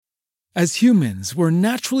As humans, we're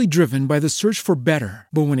naturally driven by the search for better.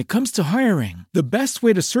 But when it comes to hiring, the best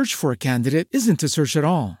way to search for a candidate isn't to search at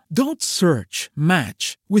all. Don't search,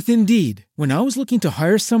 match with Indeed. When I was looking to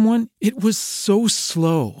hire someone, it was so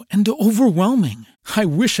slow and overwhelming. I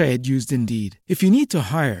wish I had used Indeed. If you need to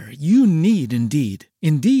hire, you need Indeed.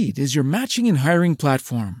 Indeed is your matching and hiring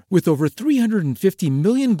platform with over 350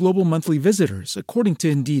 million global monthly visitors, according to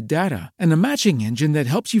Indeed data, and a matching engine that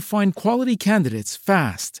helps you find quality candidates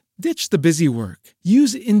fast. Ditch the busy work.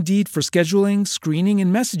 Use Indeed for scheduling, screening,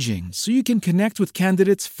 and messaging so you can connect with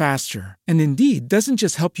candidates faster. And Indeed doesn't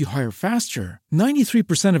just help you hire faster.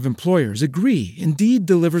 93% of employers agree Indeed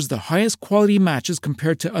delivers the highest quality matches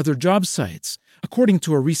compared to other job sites, according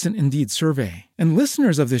to a recent Indeed survey. And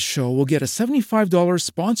listeners of this show will get a $75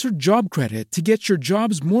 sponsored job credit to get your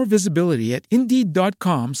jobs more visibility at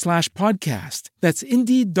Indeed.com/podcast. That's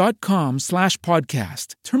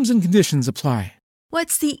Indeed.com/podcast. Terms and conditions apply.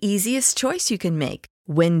 What's the easiest choice you can make?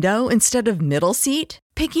 Window instead of middle seat?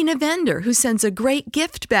 Picking a vendor who sends a great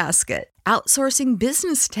gift basket? Outsourcing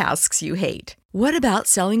business tasks you hate? What about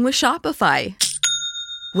selling with Shopify?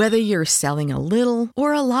 Whether you're selling a little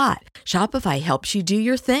or a lot, Shopify helps you do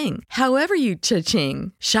your thing, however you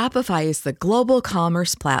cha-ching. Shopify is the global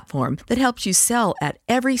commerce platform that helps you sell at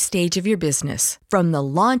every stage of your business. From the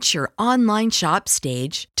launch your online shop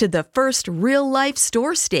stage to the first real-life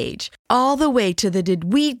store stage, all the way to the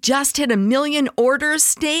did we just hit a million orders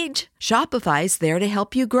stage. Shopify's there to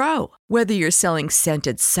help you grow. Whether you're selling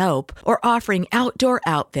scented soap or offering outdoor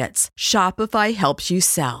outfits, Shopify helps you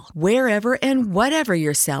sell. Wherever and whatever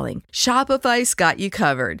you're selling, Shopify's got you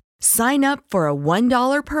covered. Sign up for a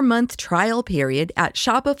 $1 per month trial period at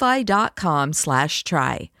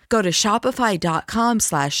shopify.com/try. Go to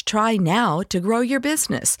shopify.com/try now to grow your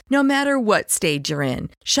business, no matter what stage you're in.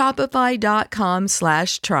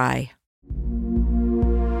 Shopify.com/try.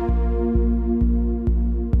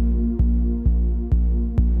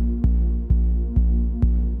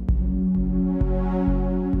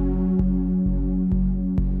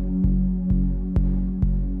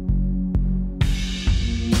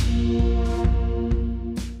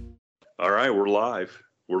 All right, we're live.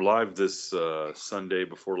 We're live this Sunday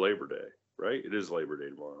before Labor Day, right? It is Labor Day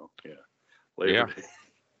tomorrow. Yeah, Labor Day.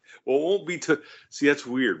 Well, it won't be to see. That's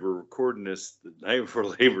weird. We're recording this the night before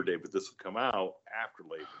Labor Day, but this will come out after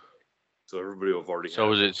Labor Day, so everybody will have already.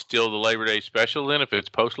 So is it still the Labor Day special then? If it's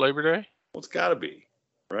post Labor Day? Well, it's got to be,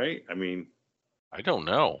 right? I mean, I don't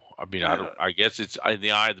know. I mean, Yeah. I guess it's in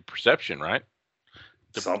the eye of the perception, right?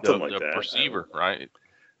 something like the that. perceiver, right?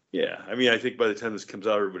 Yeah, I mean, I think by the time this comes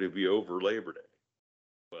out, everybody will be over Labor Day,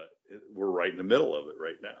 but we're right in the middle of it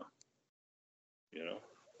right now. You know,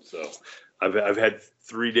 so I've had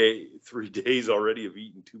 3 days already of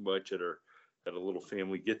eating too much at a little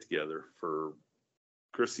family get together for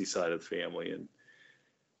Christy's side of the family, and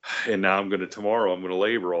now tomorrow I'm gonna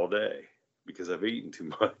labor all day because I've eaten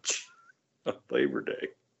too much on Labor Day.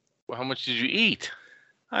 Well, how much did you eat?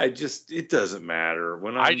 It doesn't matter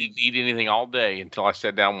I didn't eat anything all day until I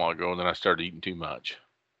sat down a while ago, and then I started eating too much.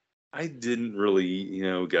 I didn't really,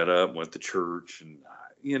 got up, went to church, and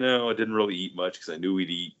I didn't really eat much because I knew we'd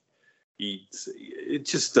eat. It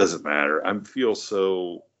just doesn't matter. I feel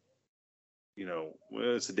so, when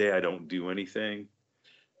it's a day I don't do anything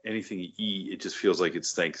you eat, it just feels like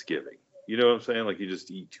it's Thanksgiving. You know what I'm saying? Like you just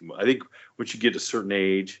eat too much. I think once you get to a certain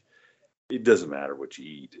age, it doesn't matter what you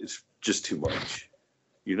eat. It's just too much.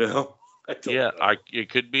 It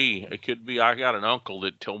could be. I got an uncle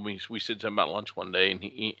that told me, we said something about lunch one day, and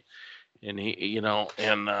he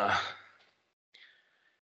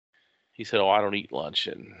said, "Oh, I don't eat lunch."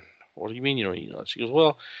 And what do you mean you don't eat lunch? He goes,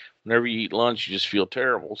 "Well, whenever you eat lunch, you just feel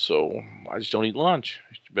terrible. So I just don't eat lunch.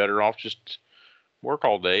 It's better off just work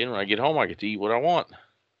all day, and when I get home, I get to eat what I want."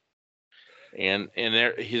 And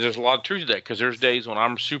there's a lot of truth to that, because there's days when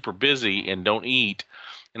I'm super busy and don't eat,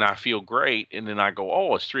 and I feel great, and then I go,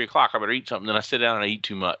 "Oh, it's 3:00. I better eat something." Then I sit down and I eat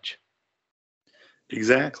too much.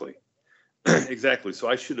 Exactly. Exactly. So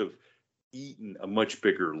I should have eaten a much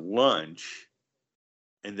bigger lunch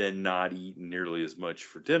and then not eaten nearly as much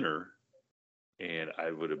for dinner, and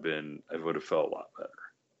I would have felt a lot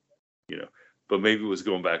better. But maybe it was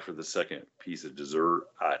going back for the second piece of dessert.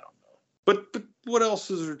 I don't know. But what else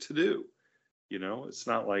is there to do? It's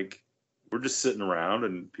not like we're just sitting around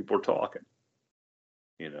and people are talking.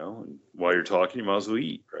 And while you're talking, you might as well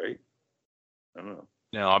eat, right? I don't know.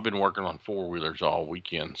 Now, I've been working on four-wheelers all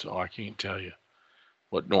weekend, so I can't tell you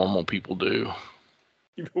what normal people do.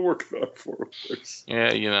 You've been working on four-wheelers?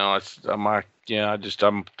 Yeah, I'm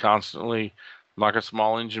constantly, I'm like a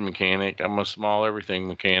small engine mechanic. I'm a small everything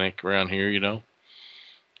mechanic around here,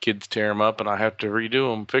 kids tear them up, and I have to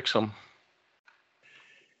redo them, fix them.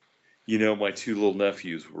 My two little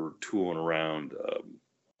nephews were tooling around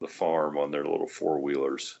the farm on their little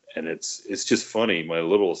four-wheelers, and it's just funny. My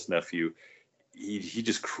littlest nephew, he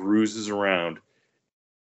just cruises around.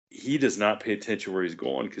 He does not pay attention where he's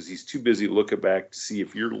going because he's too busy looking back to see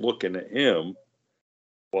if you're looking at him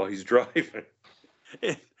while he's driving.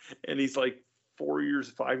 And he's like 5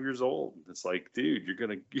 years old. It's like, dude, you're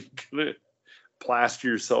gonna plaster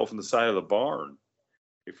yourself in the side of the barn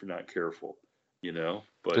if you're not careful,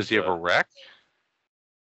 But does he ever wreck?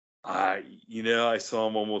 I saw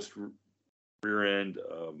him almost rear end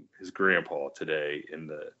his grandpa today in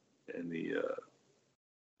the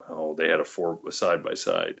they had a side by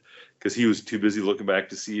side because he was too busy looking back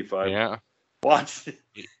to see if I watched it.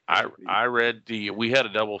 I read we had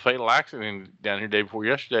a double fatal accident down here day before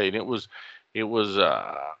yesterday, and it was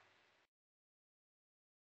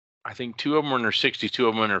I think two of them were in their 60s, two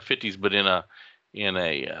of them were in their 50s, but in a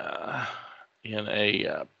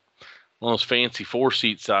one of those fancy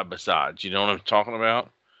 4-seat side by sides. You know what I'm talking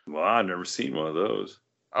about? Well, I've never seen one of those.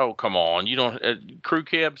 Oh, come on! You don't crew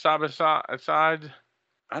cab side by side.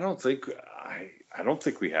 I don't think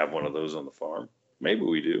we have one of those on the farm. Maybe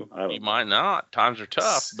we do. You might not. Times are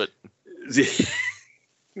tough, but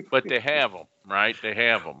but they have them, right? They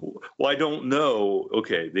have them. Well, I don't know.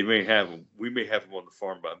 Okay, they may have them. We may have them on the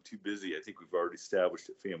farm, but I'm too busy. I think we've already established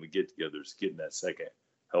that family get-togethers getting that second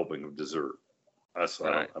helping of dessert. That's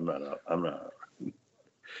right. I'm not.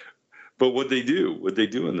 But what they do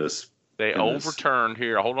in this? They overturned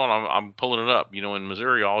here. Hold on, I'm pulling it up. In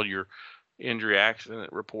Missouri, all your injury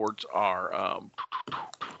accident reports are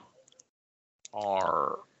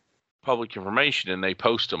public information, and they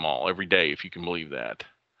post them all every day, if you can believe that.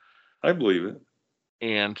 I believe it.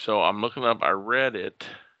 And so I'm looking up. I read it.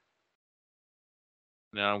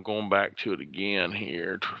 Now I'm going back to it again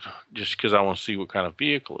here, just because I want to see what kind of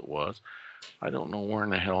vehicle it was. I don't know where in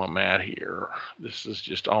the hell I'm at here. This is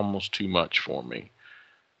just almost too much for me.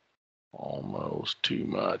 Almost too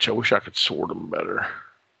much. I wish I could sort them better.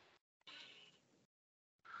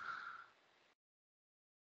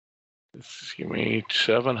 Give me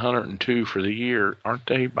 702 for the year. Aren't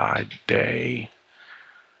they by day?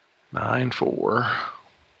 9/4.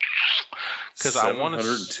 Because I want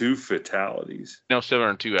 702 fatalities. No,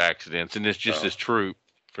 702 accidents, and it's just as true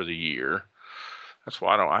for the year. That's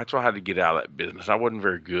why I had to get out of that business. I wasn't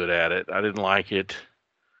very good at it. I didn't like it.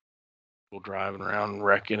 People driving around and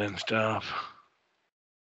wrecking and stuff.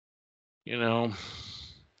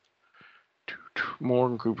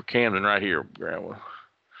 Morgan Cooper Camden right here, Grandma.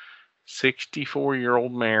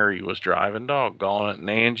 64-year-old Mary was driving, doggone it, and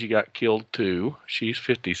Angie got killed too. She's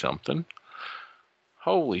 50-something.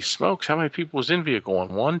 Holy smokes, how many people was in vehicle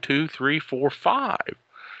one? 1, 2, 3, 4, 5.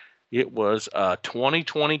 It was a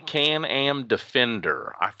 2020 Can-Am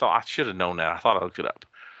Defender. I should have known that. I thought I looked it up.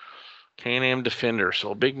 Can-Am Defender.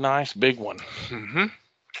 So a big, nice, big one. Mm-hmm.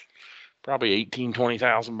 Probably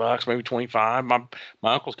 $18,000-$20,000, maybe 25. My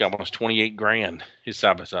uncle's got one that's $28,000. His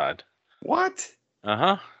side by side. What?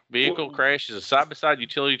 Uh-huh. Vehicle crashes. A side-by-side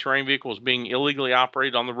utility terrain vehicle was being illegally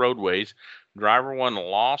operated on the roadways. Driver 1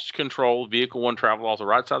 lost control. Vehicle 1 traveled off the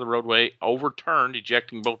right side of the roadway, overturned,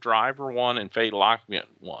 ejecting both driver 1 and fatal occupant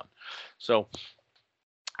 1. So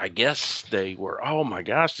I guess they were, oh my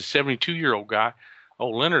gosh, the 72-year-old guy. Oh,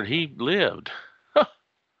 Leonard, he lived.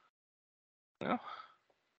 Well,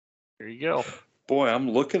 there you go. Boy,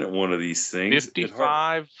 I'm looking at one of these things.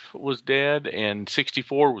 55 was dead and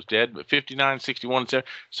 64 was dead, but 59, 61, 7.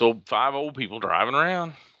 So 5 old people driving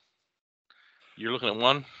around. You're looking at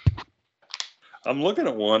one? I'm looking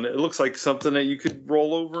at one. It looks like something that you could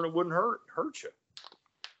roll over and it wouldn't hurt you.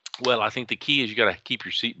 Well, I think the key is you got to keep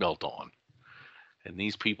your seatbelt on. And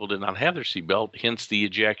these people did not have their seatbelt, hence the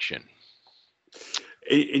ejection.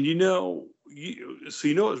 And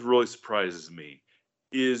what really surprises me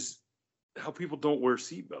is how people don't wear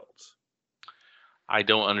seatbelts. I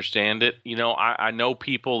don't understand it. I know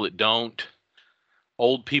people that don't,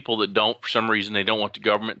 old people that don't, for some reason, they don't want the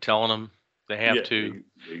government telling them they have to.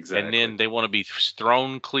 Exactly. And then they want to be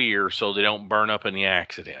thrown clear so they don't burn up in the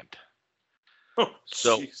accident. Oh,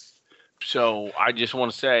 So I just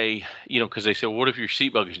want to say, because they said, what if your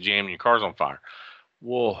seatbelt gets jammed and your car's on fire?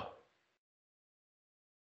 Well,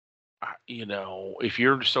 if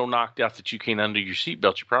you're so knocked out that you can't undo your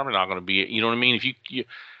seatbelt, you're probably not going to be, you know what I mean?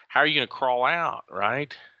 How are you going to crawl out,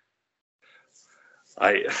 right?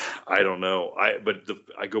 I don't know.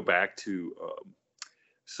 I go back to,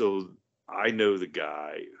 so I know the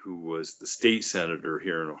guy who was the state senator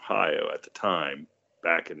here in Ohio at the time,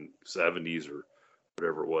 back in the 70s or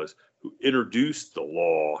whatever it was, who introduced the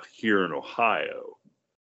law here in Ohio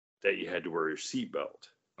that you had to wear your seatbelt.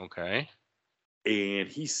 Okay. And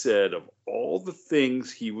he said of all the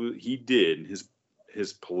things he did in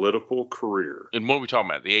his political career. And what are we talking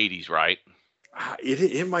about? The 80s, right?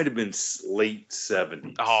 It might have been late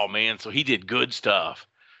 70s. Oh, man. So he did good stuff.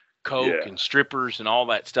 Coke and strippers and all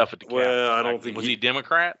that stuff at the Capitol. Well, I don't think was he a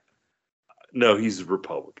Democrat? No, he's a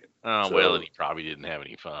Republican. Oh, so. Well, and he probably didn't have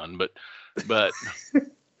any fun, but but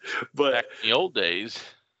back in the old days.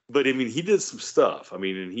 But I mean, he did some stuff. I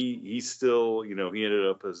mean, and he still, he ended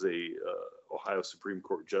up as a Ohio Supreme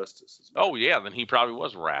Court justice. Oh yeah, then he probably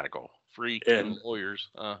was a radical, freak, and lawyers,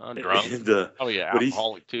 drunk. And,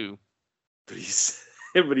 alcoholic too. But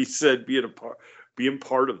he said being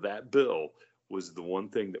part of that bill was the one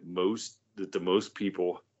thing that the most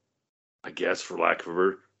people, I guess, for lack of a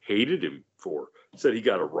word, hated him for. Said he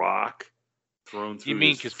got a rock thrown through. You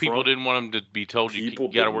mean because people didn't want him to be told you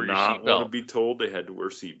got to wear your seatbelt? People did not want to be told they had to wear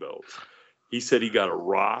seatbelts. He said he got a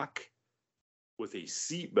rock with a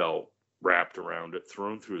seatbelt wrapped around it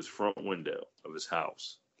thrown through his front window of his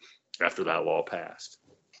house after that law passed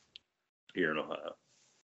here in Ohio.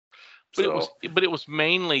 But it was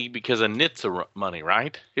mainly because of NHTSA money,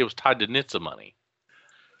 right? It was tied to NHTSA money.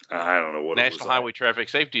 I don't know what National Highway Traffic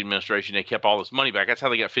Safety Administration. They kept all this money back. That's how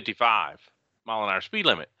they got 55 mile an hour speed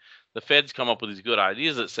limit. The feds come up with these good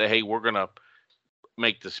ideas that say, hey, we're going to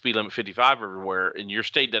make the speed limit 55 everywhere, and your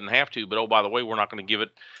state doesn't have to. But oh, by the way, we're not going to give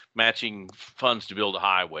it matching funds to build a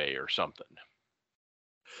highway or something.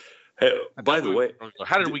 Hey, by the way,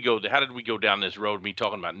 how did we go down this road? Me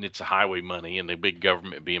talking about NHTSA highway money and the big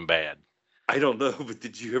government being bad. I don't know, but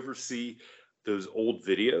did you ever see those old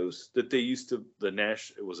videos that they used to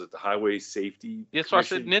the Highway Safety? Yes, so I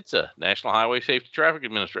said NHTSA, National Highway Safety Traffic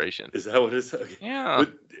Administration. Is that what it's? Okay. Yeah.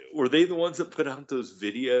 But were they the ones that put out those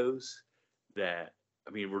videos that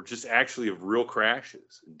were just actually of real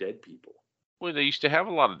crashes and dead people? Well, they used to have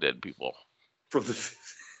a lot of dead people. From the.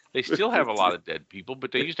 They still have a lot of dead people,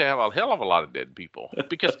 but they used to have a hell of a lot of dead people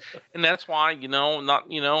and that's why,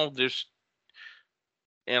 there's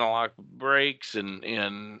analog brakes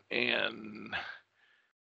and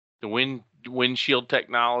the windshield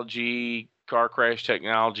technology, car crash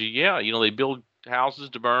technology. Yeah. They build houses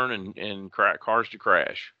to burn and cars to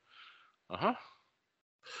crash.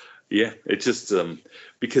 Yeah. It's just,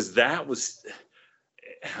 because that was,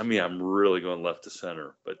 I'm really going left to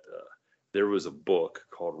center, but, there was a book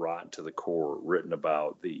called Rotten to the Core written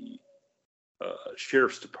about the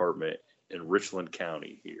sheriff's department in Richland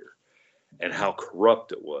County here and how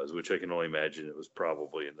corrupt it was, which I can only imagine it was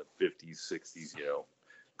probably in the 50s, 60s,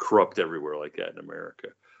 corrupt everywhere like that in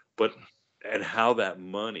America. And how that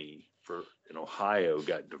money in Ohio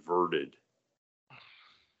got diverted.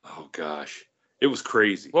 Oh, gosh. It was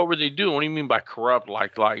crazy. What were they doing? What do you mean by corrupt?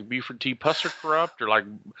 Like Buford T. Pusser corrupt, or like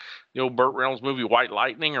the old Burt Reynolds movie White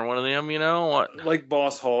Lightning, or one of them? What? Like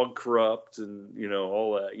Boss Hogg corrupt, and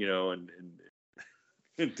all that,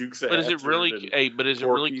 and Dukes. But is it really? But is it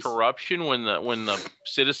really corruption when the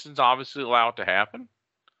citizens obviously allow it to happen?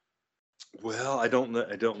 Well, I don't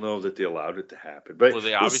know that they allowed it to happen, but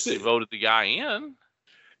they obviously voted the guy in.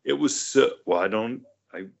 It was so. Well, I don't.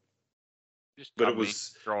 It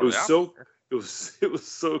was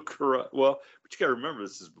so corrupt. Well, but you got to remember,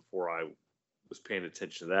 this is before I was paying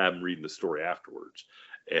attention to that. I'm reading the story afterwards,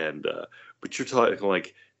 and but you're talking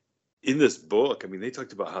like in this book. They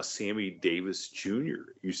talked about how Sammy Davis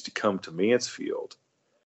Jr. used to come to Mansfield.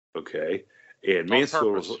 Okay, and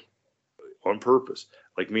Mansfield was on purpose.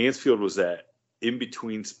 Like Mansfield was that in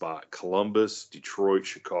between spot: Columbus, Detroit,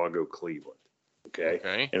 Chicago, Cleveland. Okay,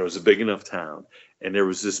 and it was a big enough town, and there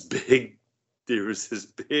was this big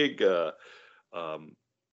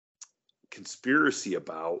conspiracy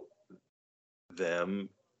about them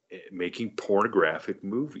making pornographic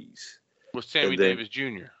movies with Sammy Davis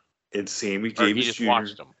Jr. And Sammy Davis Jr.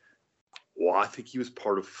 watched them. Well, I think he was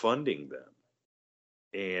part of funding them,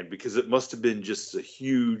 and because it must have been just a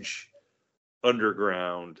huge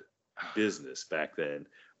underground business back then.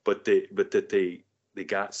 But they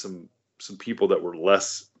got some people that were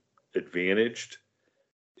less advantaged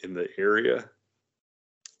in the area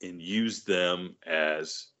and used them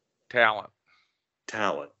as talent.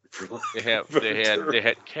 They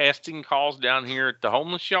had casting calls down here at the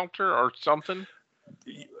homeless shelter or something.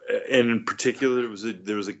 And in particular,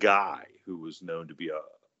 there was a guy who was known to be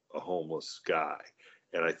a homeless guy,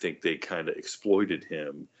 and I think they kind of exploited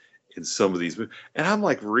him in some of these movies. And I'm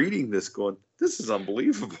like reading this, going, "This is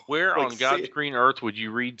unbelievable." Where on God's green earth would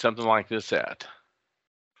you read something like this at?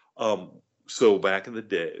 So back in the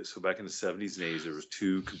 70s and 80s,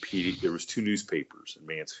 there was two newspapers in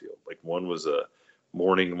Mansfield. Like one was a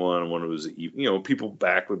morning one was people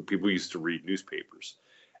back when people used to read newspapers.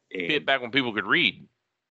 And back when people could read.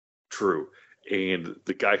 true. And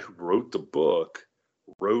the guy who wrote the book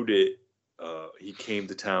wrote it. He came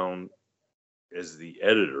to town as the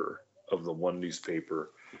editor of the one newspaper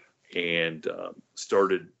and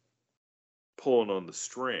started pulling on the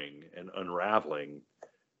string and unraveling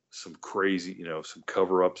some crazy, some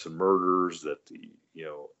cover-ups and murders that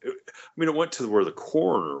it went to where the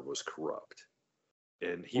coroner was corrupt.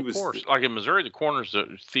 And he was, of course, like in Missouri, the coroner's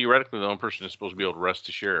theoretically the only person that's supposed to be able to arrest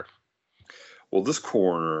the sheriff. Well, this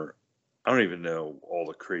coroner, I don't even know all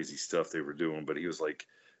the crazy stuff they were doing, but he was like,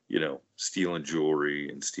 stealing jewelry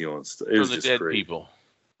and stealing stuff. It was From the just dead crazy. people.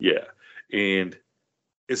 Yeah. And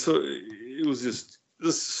so it was just,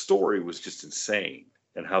 this story was just insane.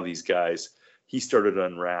 And how these guys, he started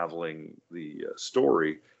unraveling the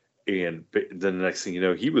story. And then the next thing you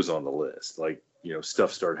know, he was on the list. Like,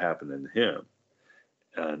 stuff started happening to him.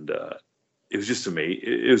 And it was just amazing.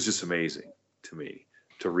 It was just amazing to me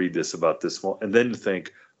to read this about this one. And then to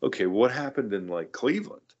think, okay, what happened in like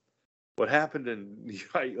Cleveland? What happened in,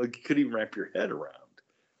 like, you couldn't even wrap your head around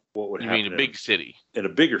what would happen. You mean a big city? In a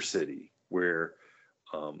bigger city where,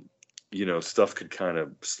 stuff could kind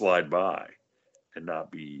of slide by and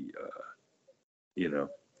not be,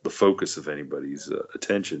 the focus of anybody's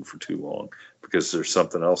attention for too long because there's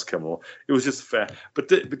something else coming along. It was just a fact, but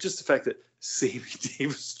just the fact that Sammy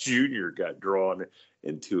Davis Jr. got drawn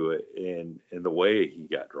into it and the way he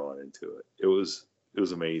got drawn into it, it was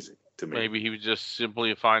amazing to me. Maybe he was just simply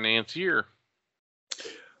a financier.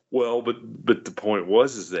 Well, but the point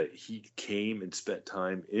is that he came and spent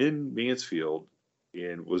time in Mansfield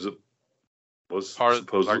and was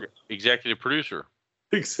supposedly like executive producer.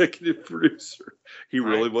 Executive producer. He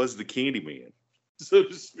really was the Candyman, so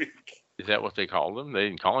to speak. Is that what they called him? They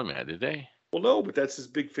didn't call him that, did they? Well, no, but that's his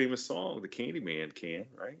big famous song, the Candyman can,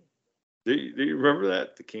 right? Do you remember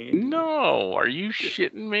that? The Candyman? No, are you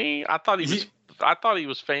shitting me? I thought he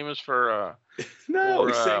was famous for no.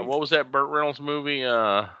 What was that Burt Reynolds movie?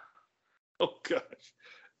 Oh gosh.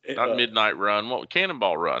 Not Midnight Run. What?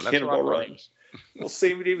 Cannonball Run. That's Cannonball Run. Well,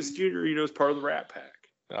 Sammy Davis Jr., is part of the Rat Pack.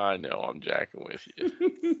 I know, I'm jacking with you.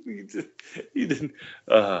 He didn't.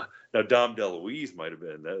 Now, Dom DeLuise might have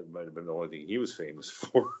been the only thing he was famous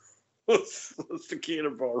for. was the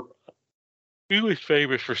Cannonball Run. He was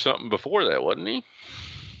famous for something before that, wasn't he?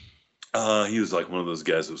 He was like one of those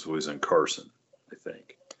guys that was always on Carson, I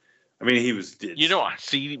think. I mean, he was. I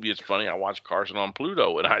see. It's funny. I watched Carson on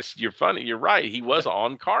Pluto, and you're funny. You're right. He was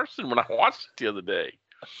on Carson when I watched it the other day.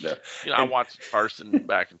 No. I watched Carson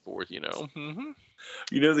back and forth. Mm-hmm.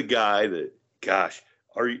 The guy that, gosh,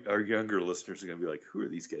 our younger listeners are going to be like, who are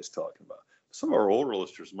these guys talking about? Some of our older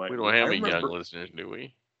listeners might. We don't have any young listeners, do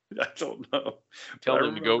we? I don't know. Tell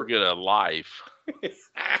them to go get a life.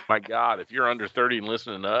 My God, if you're under 30 and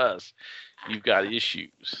listening to us, you've got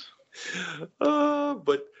issues.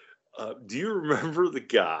 But do you remember the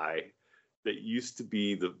guy that used to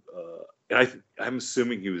be I'm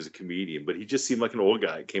assuming he was a comedian, but he just seemed like an old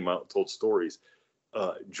guy. Came out and told stories.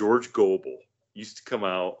 George Gobel used to come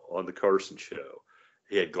out on the Carson show.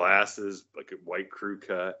 He had glasses, like a white crew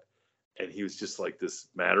cut, and he was just like this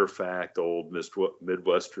matter-of-fact old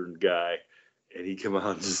Midwestern guy, and he'd come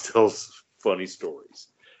out and just tell funny stories.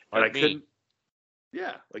 And like I couldn't.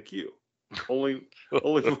 Yeah, like you. Only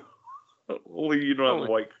you don't have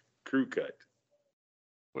a white crew cut.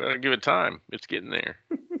 Well, give it time. It's getting there.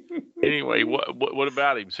 Anyway, what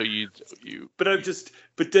about him? So you. But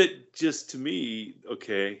that just to me,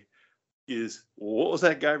 okay, is what was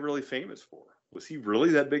that guy really famous for? Was he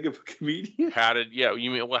really that big of a comedian? How did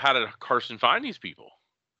Carson find these people?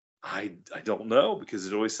 I don't know, because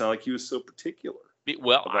it always sounded like he was so particular.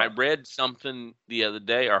 I read something the other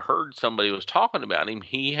day, or heard somebody was talking about him.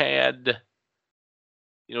 He had,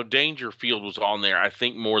 Dangerfield was on there, I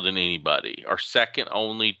think, more than anybody, or second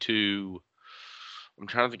only to, I'm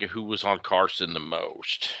trying to think of who was on Carson the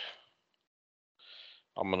most.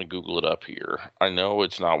 I'm going to Google it up here. I know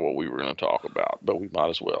it's not what we were going to talk about, but we might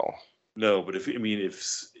as well. No, but if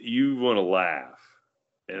you want to laugh,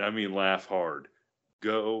 and I mean laugh hard,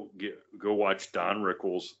 go watch Don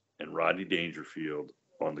Rickles and Rodney Dangerfield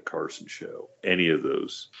on the Carson show. Any of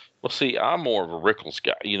those. Well, see, I'm more of a Rickles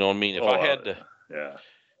guy. You know what I mean? If I had to. Yeah.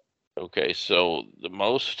 Okay, so the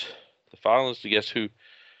final is to guess who?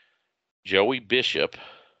 Joey Bishop,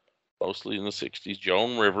 mostly in the 60s.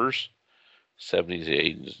 Joan Rivers, 70s,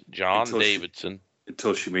 80s. John Davidson.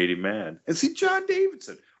 Until she made him mad. And see, John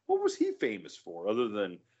Davidson, what was he famous for other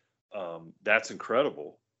than That's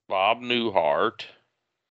Incredible? Bob Newhart.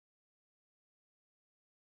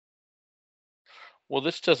 Well,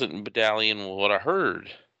 this doesn't medallion with what I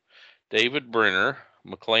heard. David Brenner,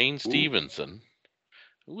 McLean Stevenson.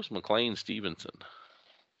 Who was McLean Stevenson?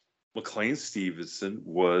 McLean Stevenson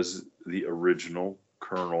was the original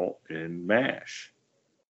colonel in MASH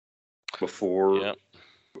before.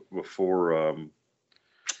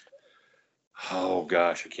 Oh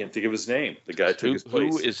gosh, I can't think of his name. The guy took his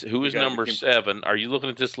place. Who is number 7? Are you looking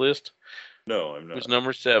at this list? No, I'm not. Who's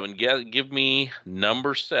number 7? Give me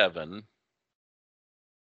number 7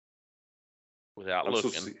 without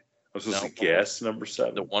looking. I'm supposed to guess number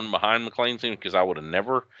 7. The one behind McLean Stevenson, because I would have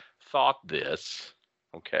never thought this.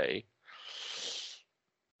 Okay.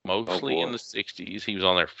 Mostly in the 60s. He was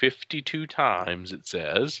on there 52 times, it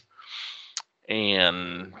says.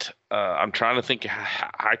 And I'm trying to think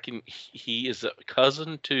he is a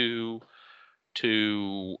cousin to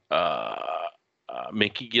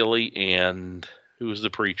Mickey Gilley, and who was the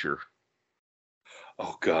preacher?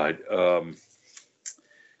 Oh God.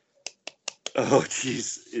 Oh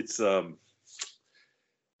geez. It's you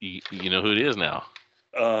know who it is now.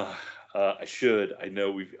 I should. I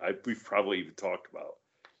know we've probably even talked about.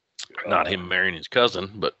 Not him marrying his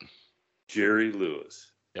cousin, but Jerry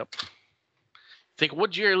Lewis. Yep. Think,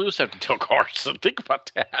 what Jerry Lewis have to tell Carson? Think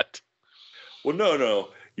about that. Well, no.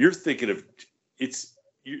 You're thinking of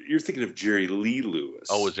Jerry Lee Lewis.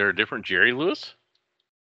 Oh, is there a different Jerry Lewis?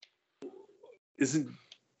 Isn't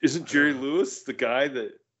Jerry Lewis the guy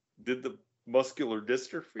that did the muscular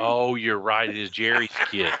dystrophy? Oh, you're right. It is Jerry's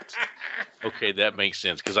kid. Okay, that makes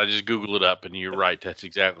sense because I just Googled it up, and you're right. That's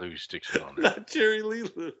exactly who sticks it on there. Not Jerry Lee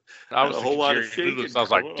Lewis. I was a whole lot of shaking. I was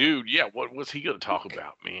like, dude, yeah, what was he going to talk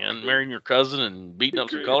about, man? Marrying your cousin and beating up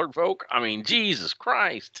some colored folk? I mean, Jesus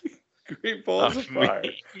Christ. Great balls of fire.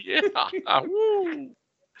 Yeah. Woo.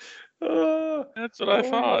 That's what I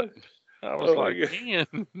thought. I was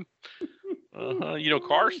man. You know,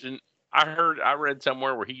 Carson, I read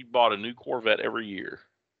somewhere where he bought a new Corvette every year.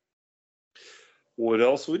 What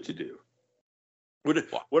else would you do?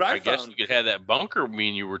 I guess you could have that bunker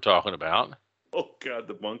you were talking about. Oh God,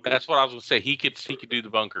 the bunker. That's what I was going to say. He could do the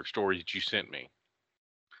bunker story that you sent me.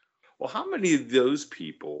 Well, how many of those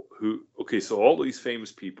people so all these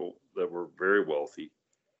famous people that were very wealthy,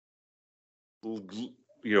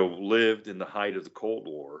 lived in the height of the Cold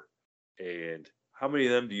War, and how many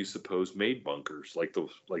of them do you suppose made bunkers like the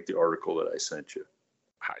article that I sent you?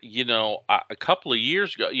 You know, a couple of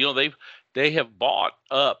years ago, they have bought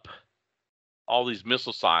up all these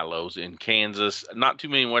missile silos in Kansas. Not too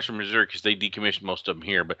many in Western Missouri because they decommissioned most of them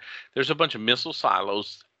here, but there's a bunch of missile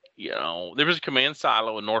silos. There was a command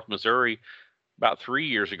silo in North Missouri about 3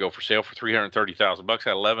 years ago for sale for $330,000.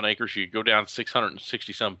 Had 11 acres. You could go down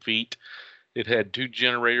 660 some feet. It had 2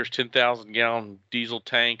 generators, 10,000 gallon diesel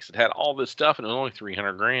tanks. It had all this stuff, and it was only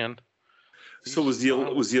 $300,000. So was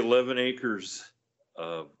the 11 acres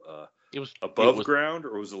it was above ground,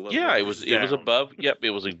 or was it 11? Yeah, it was above. Yep, it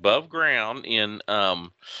was above ground. In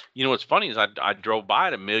what's funny is I drove by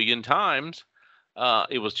it a million times.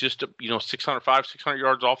 It was just 600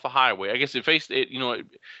 yards off the highway. I guess it faced it. It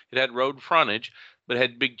had road frontage, but it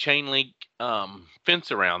had big chain link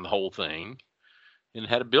fence around the whole thing, and it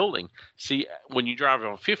had a building. See, when you drive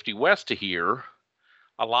on 50 west to here,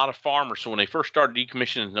 a lot of farmers. So when they first started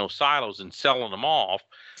decommissioning those silos and selling them off,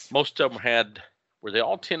 most of them were they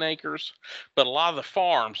all 10 acres? But a lot of the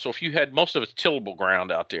farms, so if you had, most of it's tillable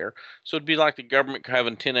ground out there. So it'd be like the government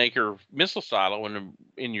having 10-acre missile silo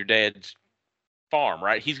in your dad's farm,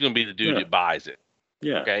 right? He's going to be the dude that buys it.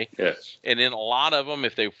 Yeah. Okay. Yes. And then a lot of them,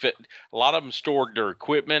 if they fit, a lot of them stored their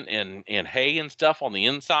equipment and hay and stuff on the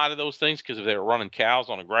inside of those things because if they were running cows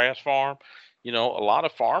on a grass farm, a lot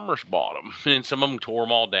of farmers bought them, and some of them tore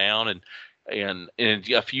them all down, and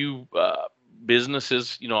a few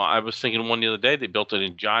businesses. I was thinking one the other day they built a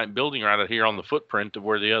giant building right out here on the footprint of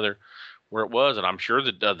where it was, and I'm sure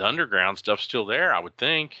that the underground stuff's still there. I would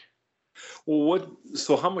think. Well,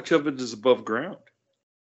 so how much of it is above ground?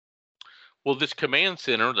 Well, this command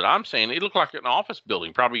center that I'm saying, it looked like an office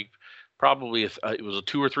building. Probably it was a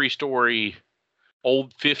 2 or 3 story,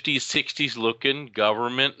 old 50s, 60s looking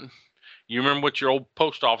government. You remember what your old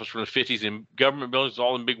post office from the 50s and government buildings,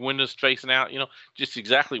 all in big windows facing out, just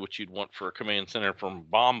exactly what you'd want for a command center from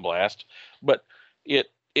bomb blast. But it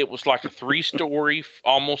was like a 3-story,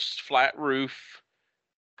 almost flat roof,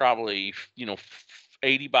 probably,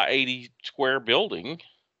 80 by 80 square building.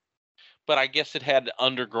 But I guess it had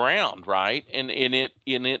underground, right? And it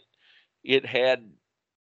had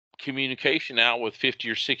communication out with 50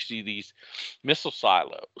 or 60 of these missile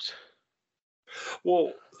silos.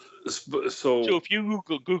 Well, so if you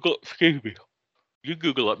Google, excuse me, you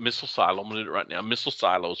Google up missile silo. I'm gonna do it right now. Missile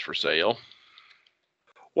silos for sale.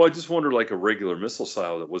 Well, I just wonder, like a regular missile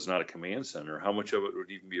silo that was not a command center, how much of it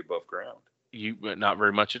would even be above ground? Not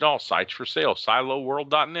very much at all. Sites for sale.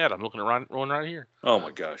 SiloWorld.net. I'm looking at one right here. Oh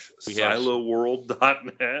my gosh.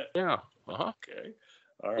 SiloWorld.net. Yeah. Uh-huh. Okay.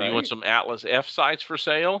 All right. You want some Atlas F sites for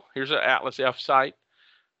sale? Here's an Atlas F site.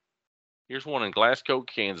 Here's one in Glasgow,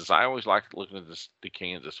 Kansas. I always like looking at the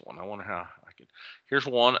Kansas one. I wonder how I can. Here's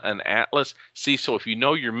one, an Atlas. See, so if you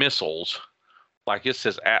know your missiles, like it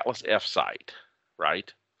says Atlas F site,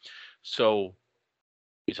 right? So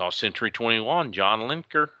it's all Century 21, John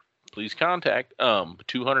Linker. Please contact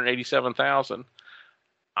 287,000.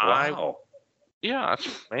 Wow. Yeah, it's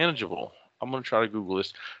manageable. I'm gonna try to Google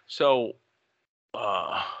this. So,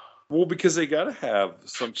 well, because they got to have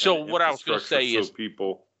some. So what I was going to say is,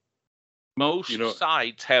 people. Most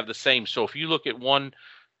sites have the same. So if you look at one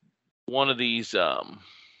of these,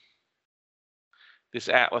 this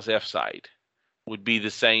Atlas F site would be the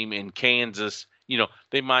same in Kansas.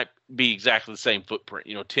 They might be exactly the same footprint.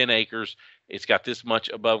 10 acres. It's got this much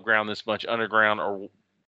above ground, this much underground, or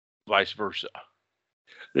vice versa.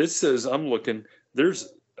 This says, I'm looking,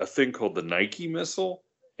 there's a thing called the Nike missile.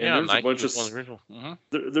 And there's Nike a bunch of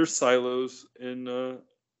mm-hmm. There's silos in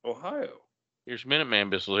Ohio. Here's Minuteman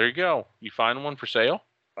missiles. There you go. You find one for sale?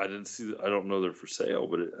 I didn't see. I don't know they're for sale,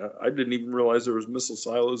 but I didn't even realize there was missile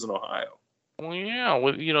silos in Ohio. Well, yeah.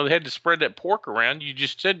 Well, they had to spread that pork around. You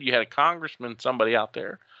just said you had a congressman, somebody out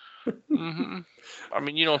there. Mm-hmm. I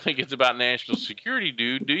mean, you don't think it's about national security,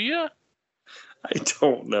 dude, do you? I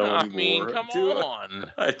don't know anymore. I mean, come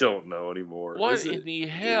on. I don't know anymore. What in the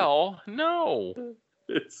hell? No.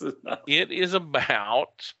 It's not. It is about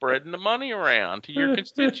spreading the money around to your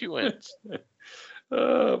constituents.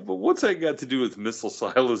 But what's that got to do with missile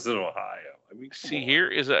silos in Ohio? I mean, see, here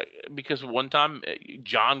is because one time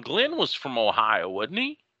John Glenn was from Ohio, wasn't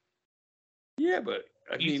he? Yeah, but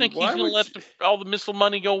you think he's going to let all the missile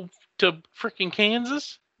money go to freaking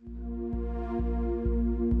Kansas?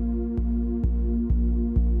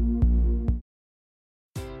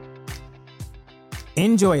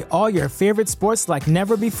 Enjoy all your favorite sports like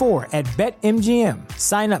never before at BetMGM.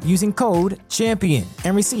 Sign up using code CHAMPION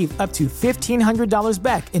and receive up to $1,500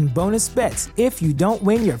 back in bonus bets if you don't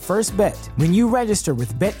win your first bet. When you register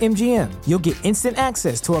with BetMGM, you'll get instant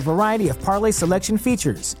access to a variety of parlay selection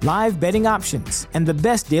features, live betting options, and the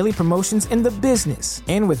best daily promotions in the business.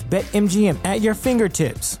 And with BetMGM at your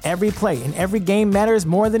fingertips, every play and every game matters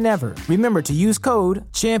more than ever. Remember to use code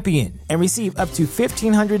CHAMPION and receive up to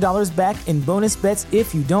 $1,500 back in bonus bets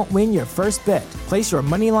if you don't win your first bet. Place your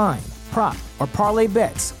money line, prop, or parlay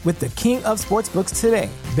bets with the king of sportsbooks today.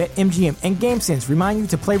 BetMGM and GameSense remind you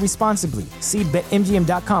to play responsibly. See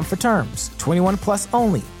BetMGM.com for terms. 21 plus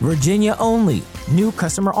only. Virginia only. New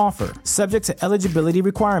customer offer. Subject to eligibility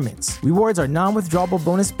requirements. Rewards are non-withdrawable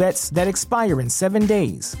bonus bets that expire in 7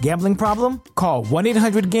 days. Gambling problem? Call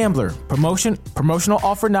 1-800-GAMBLER. Promotional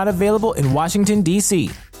offer not available in Washington,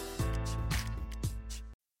 D.C.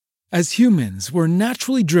 As humans, we're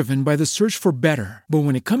naturally driven by the search for better. But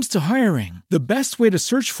when it comes to hiring, the best way to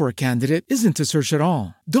search for a candidate isn't to search at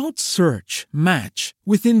all. Don't search, match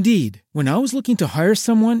with Indeed. When I was looking to hire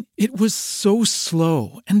someone, it was so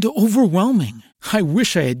slow and overwhelming. I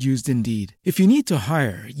wish I had used Indeed. If you need to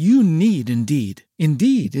hire, you need Indeed.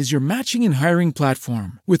 Indeed is your matching and hiring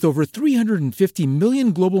platform with over 350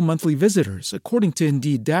 million global monthly visitors, according to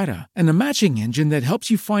Indeed data, and a matching engine that helps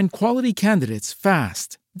you find quality candidates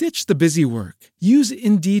fast. Ditch the busy work. Use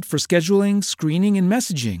Indeed for scheduling, screening, and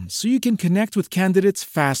messaging so you can connect with candidates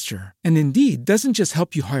faster. And Indeed doesn't just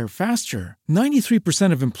help you hire faster.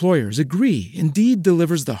 93% of employers agree Indeed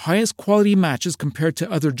delivers the highest quality matches compared to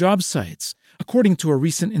other job sites, according to a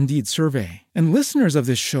recent Indeed survey. And listeners of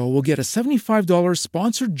this show will get a $75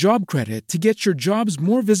 sponsored job credit to get your jobs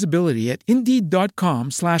more visibility at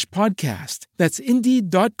Indeed.com/podcast. That's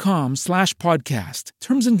Indeed.com/podcast.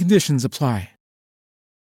 Terms and conditions apply.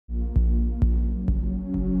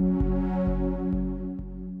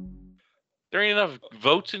 There ain't enough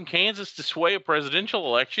votes in Kansas to sway a presidential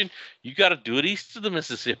election. You got to do it east of the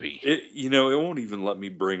Mississippi. It won't even let me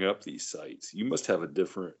bring up these sites. You must have a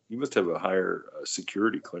higher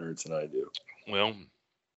security clearance than I do. Well,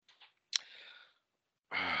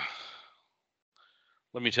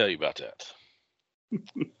 let me tell you about that.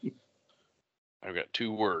 I've got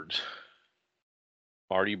 2 words.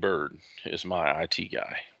 Artie Bird is my IT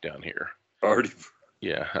guy down here. Artie?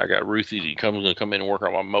 Yeah, I got Ruthie. He's going to come in and work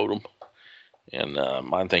on my modem. And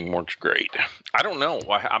my thing works great. I don't know.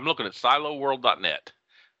 I'm looking at SiloWorld.net,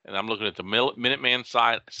 and I'm looking at the Minuteman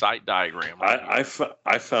site diagram. I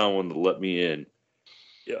found one to let me in.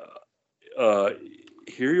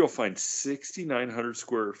 Here you'll find 6,900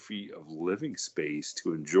 square feet of living space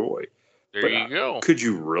to enjoy. There you go. Could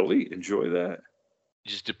you really enjoy that? It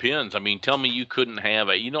just depends. I mean, tell me you couldn't have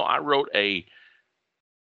I wrote I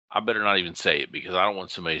better not even say it because I don't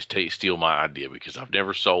want somebody to steal my idea because I've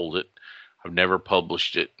never sold it. I've never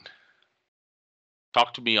published it.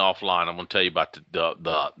 Talk to me offline. I'm going to tell you about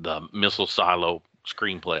the missile silo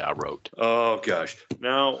screenplay I wrote. Oh gosh.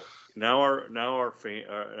 Now our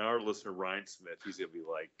listener Ryan Smith, he's going to be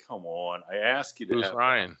like, "Come on. I asked you to Who's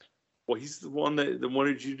Ryan? Well, he's the one that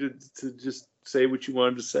wanted you to just say what you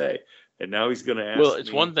wanted to say. And now he's going to ask Well,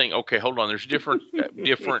 it's me. one thing. Okay, hold on. There's different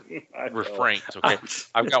refrains. Okay,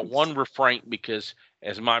 I've got one refrain because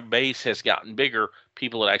as my base has gotten bigger,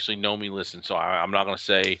 people that actually know me listen. So I'm not going to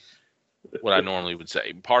say what I normally would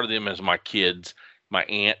say. Part of them is my kids. My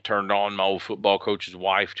aunt turned on my old football coach's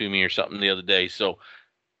wife to me or something the other day. So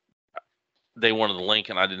they wanted the link,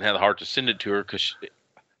 and I didn't have the heart to send it to her because,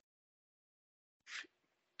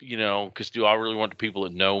 do I really want the people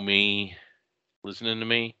that know me listening to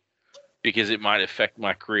me? Because it might affect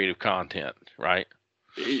my creative content, right?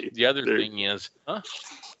 The other thing is,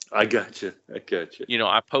 I got you.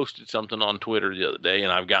 I posted something on Twitter the other day,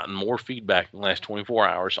 and I've gotten more feedback in the last 24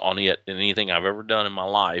 hours on it than anything I've ever done in my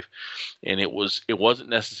life. And it wasn't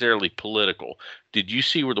necessarily political. Did you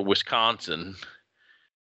see where the Wisconsin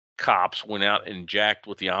cops went out and jacked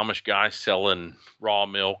with the Amish guy selling raw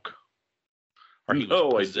milk? Or he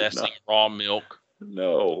was possessing raw milk?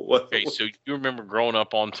 No. Okay, so you remember growing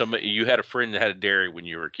up on you had a friend that had a dairy when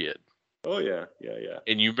you were a kid. Oh, yeah.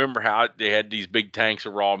 And you remember how they had these big tanks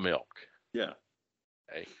of raw milk? Yeah.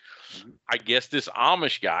 Okay. I guess this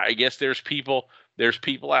Amish guy, there's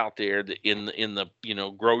people out there that in the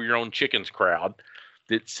grow your own chickens crowd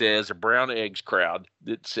that says, a brown eggs crowd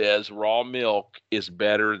that says raw milk is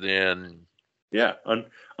better than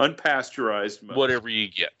unpasteurized milk. Whatever you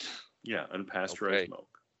get. Yeah, unpasteurized milk.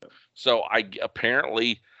 So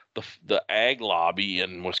apparently the ag lobby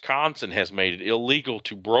in Wisconsin has made it illegal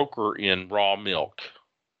to broker in raw milk.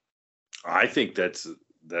 I think that's a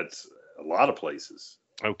lot of places.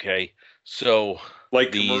 Okay, so you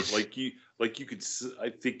could, I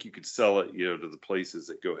think you could sell it, to the places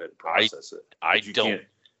that go ahead and process it.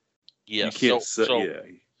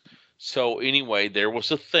 So anyway, there was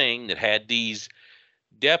a thing that had these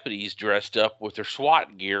deputies dressed up with their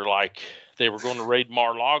SWAT gear like they were going to raid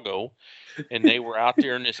Mar-a-Lago, and they were out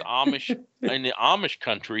there in the Amish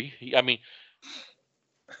country. I mean,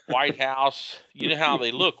 White House, you know how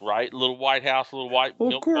they look, right? Little White House, little white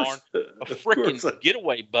milk barn, a freaking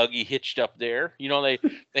getaway buggy hitched up there. They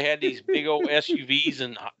had these big old SUVs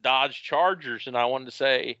and Dodge Chargers, and I wanted to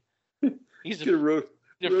say, he's a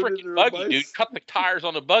freaking buggy, dude. Cut the tires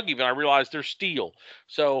on the buggy, but I realized they're steel.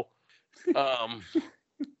 So,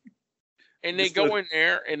 and they go in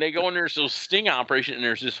there, so sting operation, and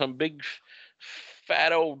there's some big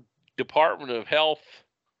fat old Department of Health.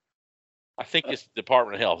 I think it's the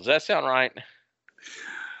Department of Health. Does that sound right?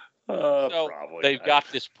 Probably. They've got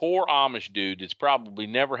this poor Amish dude that's probably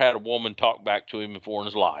never had a woman talk back to him before in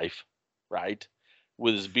his life, right?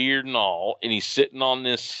 With his beard and all, and he's sitting on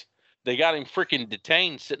this. They got him freaking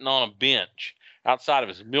detained, sitting on a bench outside of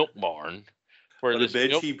his milk barn, where on a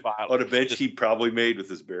bench he probably made with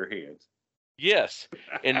his bare hands. Yes,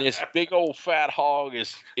 and this big old fat hog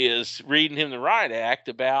is reading him the riot act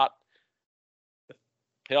about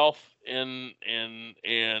health and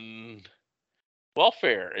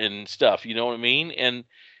welfare and stuff. You know what I mean? And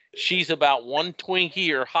she's about one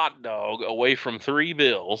Twinkie or hot dog away from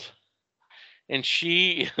 $3 and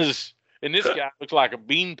she is. And this guy looks like a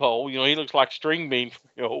beanpole. He looks like string bean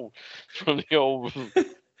from the old.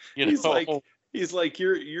 He's like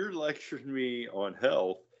you're lecturing me on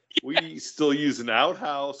health. We still use an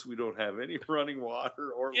outhouse. We don't have any running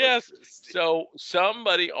water or electricity. So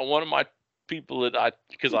somebody on one of my people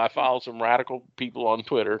because I follow some radical people on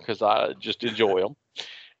Twitter because I just enjoy them,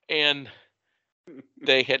 and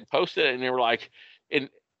they had posted it, and they were like, and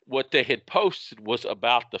what they had posted was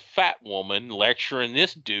about the fat woman lecturing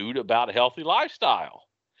this dude about a healthy lifestyle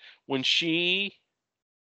when she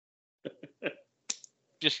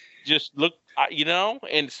just looked,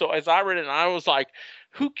 and so as I read it, and I was like,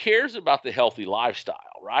 who cares about the healthy lifestyle,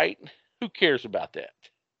 right? Who cares about that?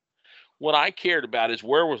 What I cared about is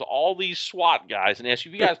where was all these SWAT guys and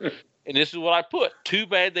SUV guys, and this is what I put. Too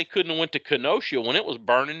bad they couldn't have went to Kenosha when it was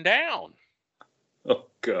burning down. Oh,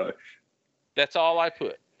 gosh. That's all I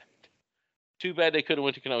put. Too bad they could have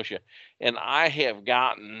went to Kenosha. And I have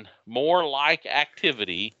gotten more like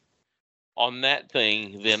activity on that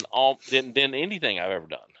thing than anything I've ever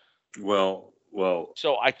done. Well.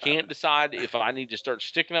 So I can't decide if I need to start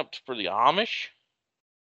sticking up for the Amish.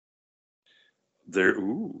 There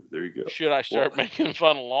you go. Should I start making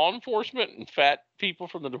fun of law enforcement and fat people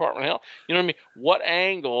from the Department of Health? You know what I mean? What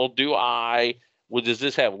angle does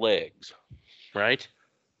this have legs? Right?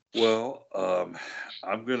 Well,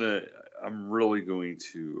 I'm really going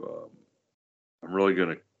to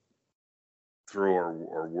throw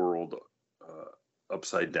our world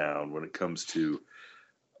upside down when it comes to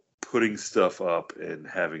putting stuff up and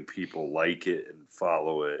having people like it and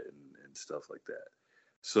follow it and stuff like that.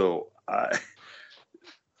 So I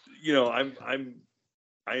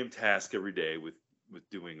am tasked every day with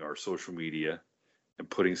doing our social media and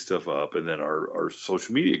putting stuff up, and then our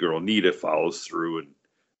social media girl Nita follows through and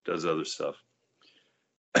does other stuff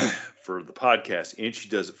for the podcast, and she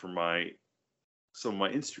does it for some of my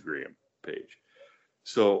Instagram page.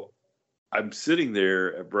 So I'm sitting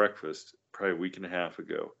there at breakfast probably a week and a half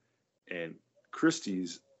ago, and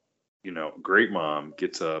Christy's, great mom,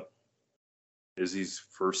 gets up. Izzy's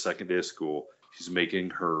second day of school. She's making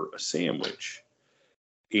her a sandwich,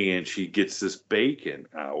 and she gets this bacon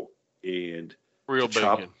out and real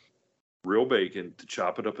bacon to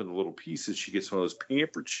chop it up into little pieces. She gets one of those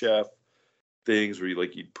Pampered Chef things where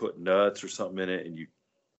you'd put nuts or something in it, and you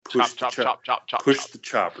push the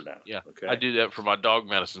chopper down. Yeah. Okay. I do that for my dog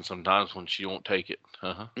medicine sometimes when she won't take it.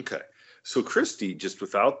 Uh-huh. Okay. So Christy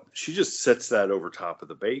she just sets that over top of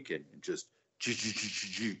the bacon and just,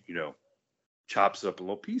 chops it up in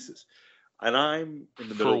little pieces. And I'm in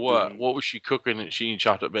the middle. For what? What was she cooking that she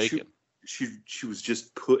chopped up bacon? She was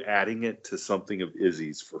just adding it to something of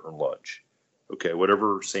Izzy's for her lunch. Okay.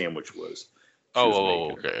 Whatever her sandwich was.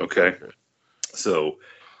 Okay. So,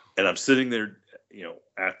 and I'm sitting there,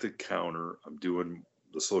 at the counter, I'm doing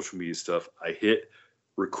the social media stuff. I hit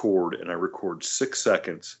record, and I record 6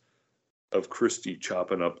 seconds of Christy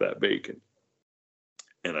chopping up that bacon.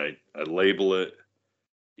 And I label it,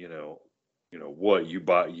 what you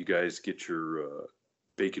bought, you guys get your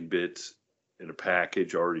bacon bits in a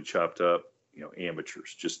package already chopped up,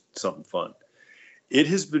 amateurs, just something fun. It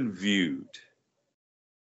has been viewed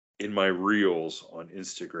in my reels on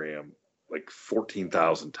Instagram like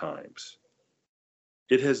 14,000 times.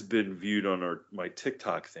 It has been viewed on my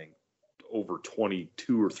TikTok thing over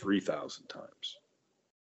 22 or 3,000 times.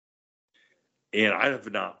 And I have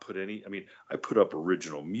not put I put up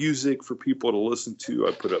original music for people to listen to.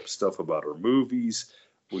 I put up stuff about our movies.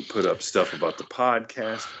 We put up stuff about the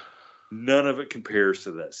podcast. None of it compares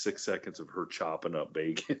to that 6 seconds of her chopping up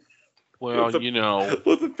bacon. Well,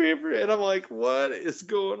 with the paper. And I'm like, what is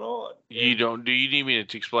going on? Do you need me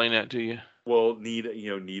to explain that to you? Well,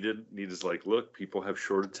 Nita's like, look, people have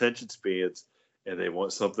short attention spans, and they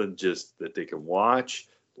want something just that they can watch,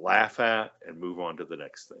 laugh at, and move on to the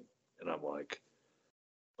next thing. And I'm like,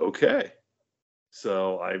 okay.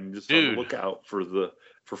 So I'm just on the lookout for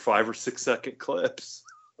 5 or 6 second clips.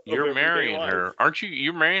 You're marrying her, aren't you?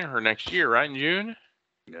 You're marrying her next year, right? In June?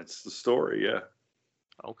 That's the story, yeah.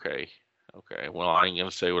 Okay. Well, I ain't gonna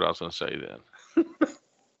say what I was gonna say then.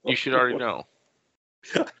 You should already know.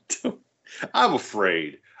 I'm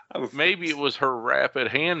afraid. Maybe it was her rapid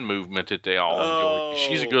hand movement that they all enjoyed.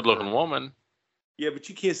 She's a good-looking woman. Yeah, but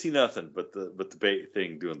you can't see nothing but the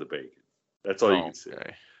thing doing the bacon. That's all you can see.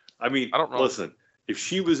 I mean, I don't know. Listen, if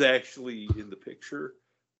she was actually in the picture,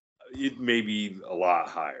 it may be a lot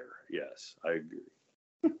higher. Yes, I agree.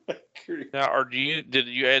 Now, did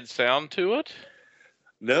you add sound to it?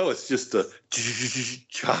 No, it's just a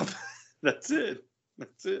chop. That's it.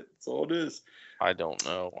 That's all it is. I don't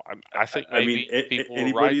know. I think maybe people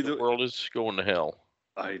are right. The world is going to hell.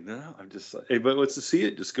 I know. I'm just like, hey, but what's to see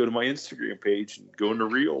it? Just go to my Instagram page and go into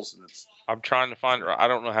Reels, and I'm trying to find her. I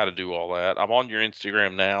don't know how to do all that. I'm on your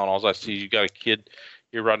Instagram now, and all I see is you got a kid.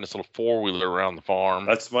 You're riding this little 4-wheeler around the farm.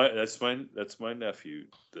 That's my nephew.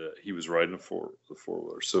 He was riding the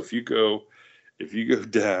 4-wheeler. So if you go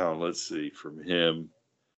down, let's see, from him,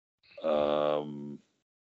 you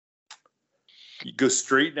go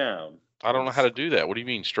straight down. I don't know how to do that. What do you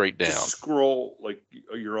mean straight down? Just scroll like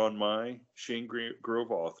you're on my Shane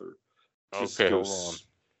Grove author. Okay, hold on.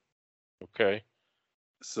 Okay.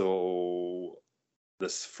 So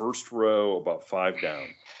this first row, about 5 down.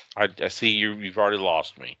 I see you've already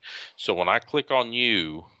lost me. So when I click on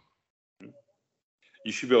you,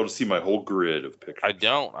 you should be able to see my whole grid of pictures. I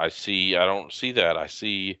don't see that. I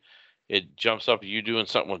see it jumps up you doing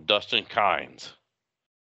something with Dustin Kynes.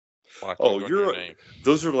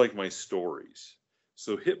 Those are like my stories.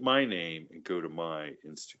 So hit my name and go to my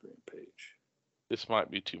Instagram page. This might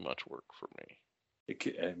be too much work for me.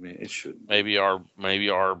 It shouldn't. Maybe our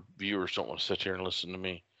viewers don't want to sit here and listen to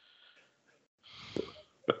me.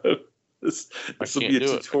 This will be a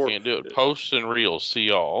tutorial. I can't do it. Posts and Reels. See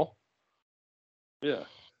y'all. Yeah.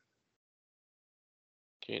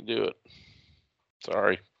 Can't do it.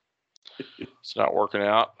 Sorry. It's not working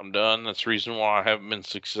out. I'm done. That's the reason why I haven't been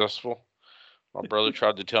successful. My brother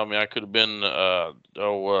tried to tell me I could have been, not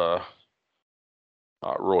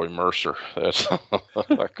Roy Mercer. That's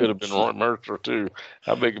I could have been Roy Mercer too.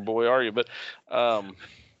 How big a boy are you? But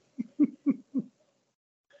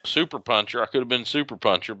Super Puncher. I could have been Super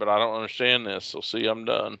Puncher, but I don't understand this. So see, I'm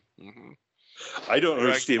done. Mm-hmm. I don't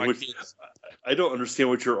understand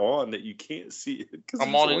what you're on that you can't see.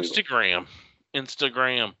 I'm on Instagram.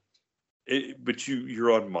 But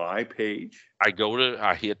you're on my page.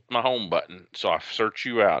 I hit my home button, so I search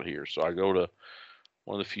you out here. So I go to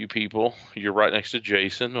one of the few people. You're right next to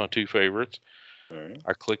Jason, my two favorites. All right.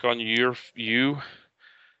 I click on you. You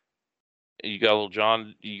got a little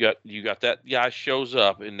John. You got that guy shows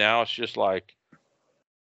up, and now it's just like.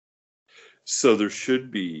 So there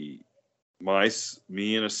should be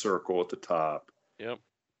me in a circle at the top. Yep.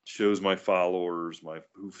 Shows my followers,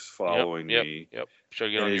 who's following me. Yep. Should I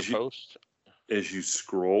get on your post? As you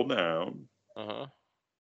scroll down,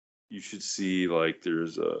 you should see like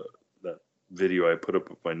there's that video I put up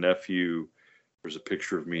with my nephew. There's a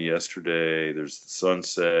picture of me yesterday. There's the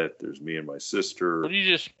sunset. There's me and my sister. What do you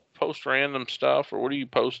just post random stuff, or what are you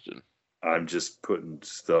posting? I'm just putting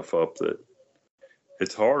stuff up that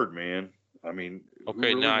it's hard, man. I mean,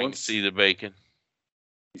 okay, now I can see the bacon.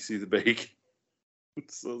 You see the bacon?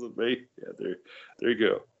 So the bacon, yeah, there you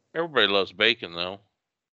go. Everybody loves bacon, though,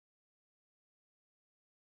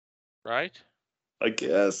 right? I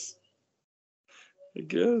guess.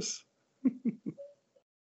 Dude,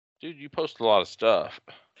 you post a lot of stuff.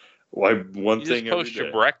 Why you just post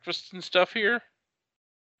your breakfast and stuff here?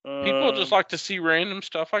 People just like to see random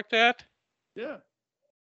stuff like that. Yeah.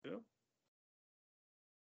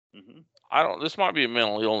 Mm-hmm. This might be a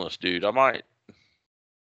mental illness, dude. I might.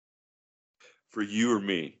 For you or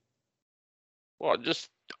me? Well,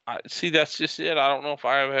 see, that's just it. I don't know if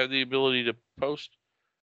I have the ability to post.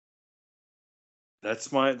 That's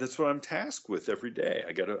what I'm tasked with every day.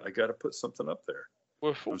 I gotta put something up there.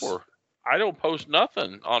 What for? I don't post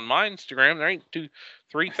nothing on my Instagram. There ain't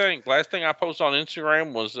three things. Last thing I posted on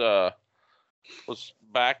Instagram was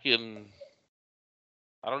back in.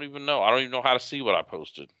 I don't even know. I don't even know how to see what I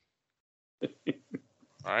posted.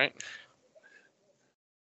 All right.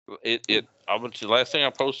 The last thing I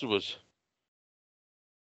posted was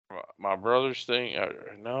my brother's thing.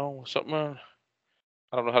 Something.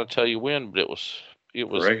 I don't know how to tell you when, but it was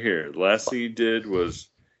right here. The last thing you did was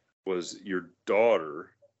your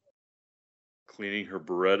daughter cleaning her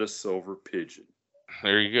Beretta Silver Pigeon.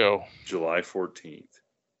 There you go. July 14th.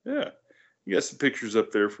 Yeah. You got some pictures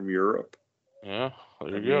up there from Europe. Yeah.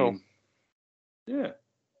 There you go. Yeah.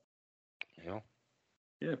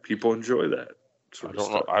 Yeah. People enjoy that. I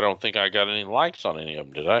don't know. I don't think I got any likes on any of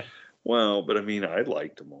them, did I? Well, but I mean, I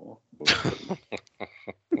liked them all.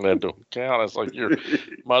 That don't count. It's like your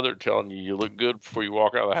mother telling you look good before you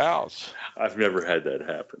walk out of the house. I've never had that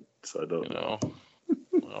happen, so I don't know.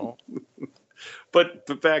 Well. But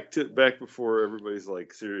back before everybody's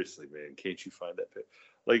like, seriously, man, can't you find that?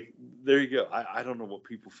 Like, there you go. I don't know what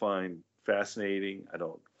people find fascinating. I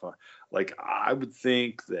don't find, like, I would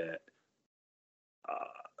think that,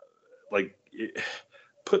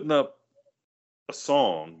 putting up a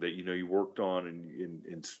song that you worked on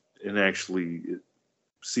and actually it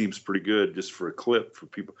seems pretty good just for a clip for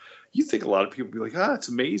people. You think a lot of people be like, it's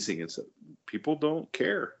amazing. It's people don't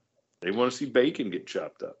care. They want to see bacon get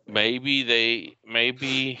chopped up. Maybe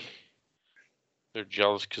they're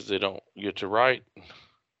jealous because they don't get to write.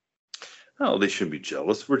 No, they shouldn't be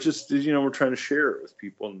jealous. We're just we're trying to share it with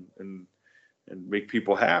people and make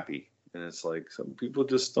people happy. And it's like some people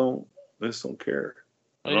just don't care.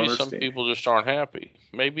 Maybe some people just aren't happy.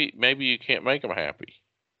 Maybe you can't make them happy.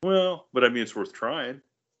 Well, but I mean, it's worth trying.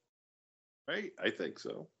 Right? I think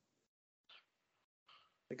so.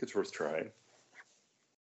 I think it's worth trying.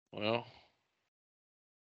 Well,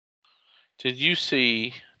 did you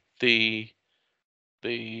see the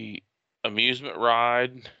amusement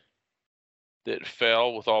ride that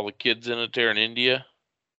fell with all the kids in it there in India?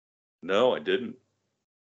 No, I didn't.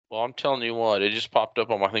 Well, I'm telling you what, it just popped up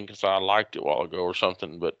on my thing because I liked it a while ago or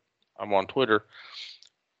something, but I'm on Twitter.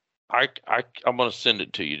 I'm going to send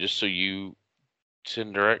it to you just so you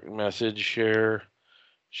send direct message, share,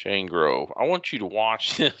 Shane Grove. I want you to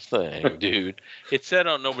watch this thing, dude. It said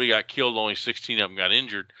nobody got killed, only 16 of them got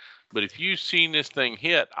injured. But if you've seen this thing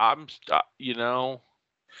hit,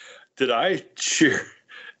 Did I share?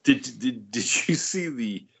 Did you see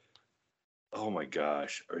the? Oh my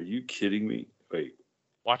gosh! Are you kidding me? Wait.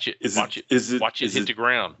 Watch it. Watch it hit the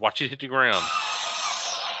ground. Watch it hit the ground.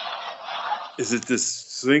 Is it this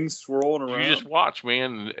things swirling around. You just watch,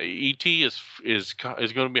 man. ET is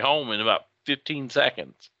going to be home in about 15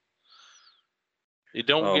 seconds. It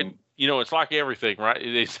don't get, it's like everything, right?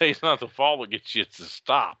 They say it's not the fall that gets you, it's the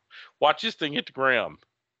stop. Watch this thing hit the ground.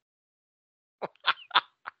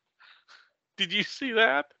 Did you see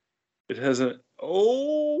that? It hasn't.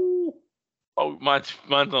 Oh, mine's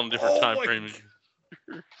on a different time frame.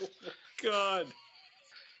 God.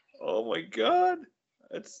 Oh my God.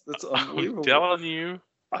 That's unbelievable. I'm telling you.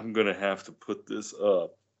 I'm gonna have to put this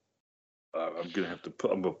up. I'm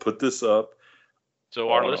gonna put this up. So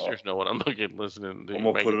our listeners know what I'm listening to. I'm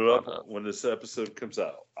gonna put it up when this episode comes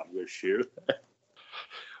out. I'm gonna share that.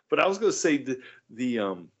 But I was gonna say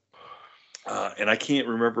the and I can't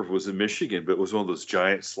remember if it was in Michigan, but it was one of those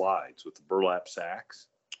giant slides with the burlap sacks.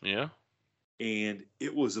 Yeah. And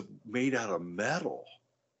it was made out of metal.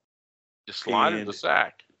 Just slide in the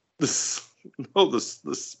sack.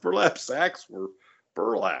 The burlap sacks were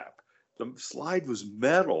burlap. The slide was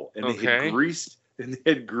metal, and they had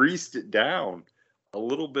greased it down a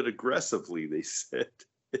little bit aggressively. They said,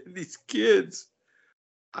 and these kids,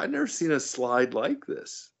 I've never seen a slide like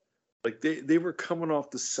this. Like they were coming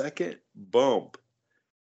off the second bump,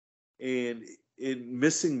 and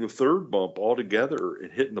missing the third bump altogether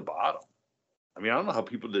and hitting the bottom. I mean, I don't know how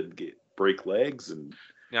people didn't break legs and.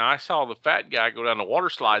 Now, I saw the fat guy go down the water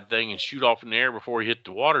slide thing and shoot off in the air before he hit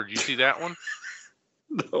the water. Did you see that one?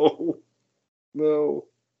 No,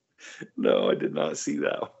 I did not see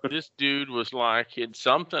that one. This dude was like, it's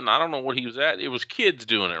something. I don't know what he was at. It was kids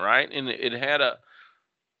doing it, right? And it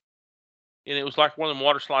was like one of them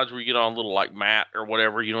water slides where you get on a little like mat or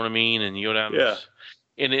whatever, you know what I mean? And you go down. Yeah.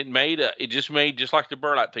 And it just made just like the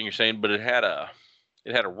burlap thing you're saying, but it had a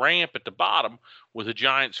ramp at the bottom with a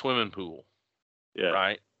giant swimming pool. Yeah.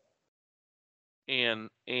 Right. And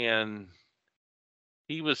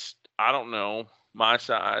he was, I don't know, my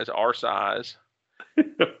size, our size.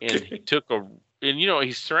 Okay. And he took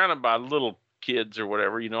he's surrounded by little kids or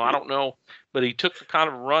whatever, I don't know, but he took a kind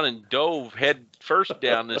of run and dove head first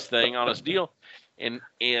down this thing on his deal. And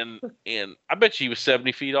I bet you he was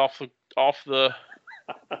 70 feet off the,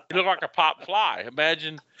 he looked like a pop fly.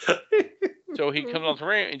 Imagine. So he comes on the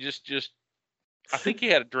ramp and just, I think he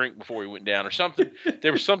had a drink before he went down or something.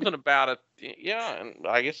 There was something about it. Yeah, and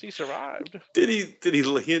I guess he survived. Did he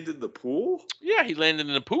land in the pool? Yeah, he landed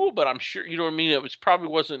in the pool, but I'm sure, you know what I mean? It probably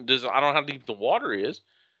wasn't, I don't know how deep the water is.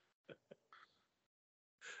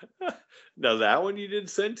 Now that one you didn't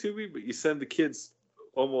send to me, but you send the kids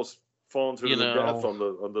almost falling to their death on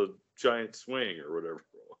the giant swing or whatever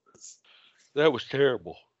it was. That was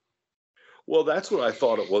terrible. Well, that's what I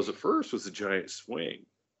thought it was at first, was a giant swing.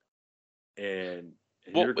 And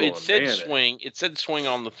well, it said swing. It said swing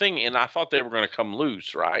on the thing, and I thought they were going to come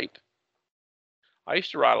loose, right? I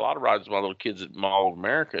used to ride a lot of rides with my little kids at Mall of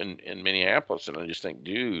America in Minneapolis, and I just think,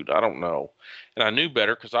 dude, I don't know. And I knew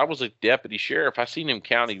better because I was a deputy sheriff. I seen him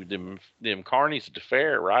counting them carnies at the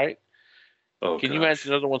fair, right? Oh, Can you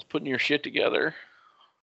imagine other ones putting your shit together?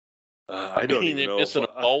 I don't even know. Missing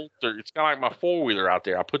a bolt, or it's kind of like my 4-wheeler out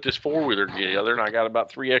there. I put this 4-wheeler together, and I got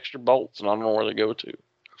about 3 extra bolts, and I don't know where they go to.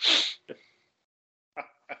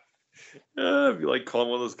 It'd be like calling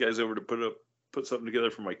one of those guys over to put something together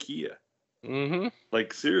from IKEA. Mm-hmm.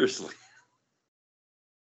 Like, seriously.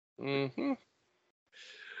 Mm-hmm.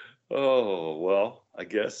 Oh, well, I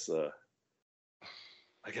guess I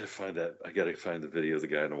gotta find the video of the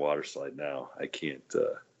guy in the water slide now. I can't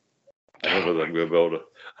I don't know if I'm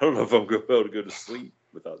gonna be able to go to sleep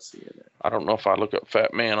without seeing it. I don't know if I look up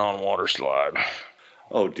fat man on water slide.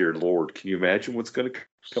 Oh dear Lord, can you imagine what's gonna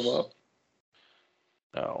come up?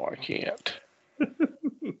 No, I can't.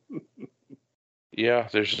 Yeah,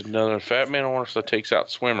 there's another fat man on water slide takes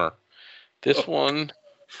out swimmer. This one,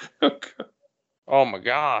 oh my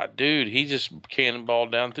God, dude, he just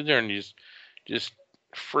cannonballed down through there and just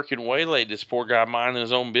freaking waylaid this poor guy minding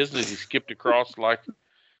his own business. He skipped across like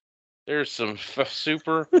there's some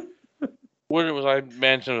super. What was I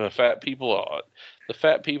mentioning? The fat people. The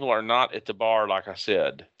fat people are not at the bar, like I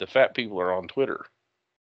said. The fat people are on Twitter.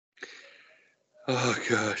 Oh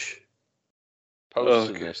gosh,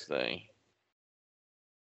 posting this thing.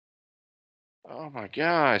 Oh my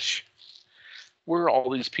gosh, where are all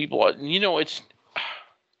these people? It's.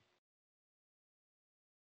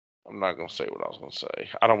 I'm not going to say what I was going to say.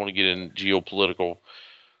 I don't want to get in geopolitical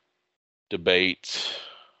debates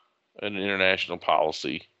and international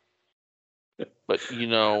policy. But,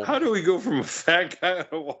 how do we go from a fat guy on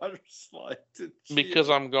a water slide to because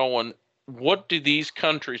I'm going, what do these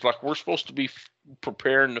countries, like we're supposed to be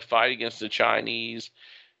preparing to fight against the Chinese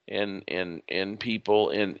and people.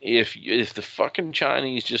 And if the fucking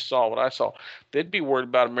Chinese just saw what I saw, they'd be worried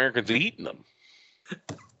about Americans eating them.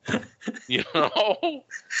 You know,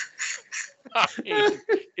 I mean,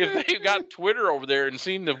 if they got Twitter over there and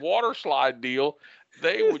seen the water slide deal,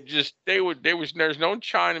 there's no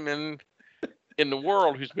Chinaman in the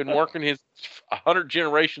world who's been working his 100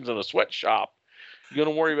 generations in a sweatshop going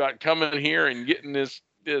to worry about coming here and getting this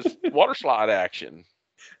water slide action.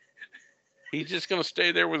 He's just going to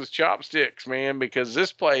stay there with his chopsticks, man, because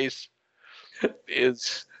this place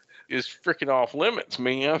is freaking off limits,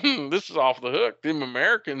 man. This is off the hook. Them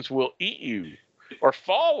Americans will eat you or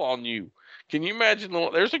fall on you. Can you imagine?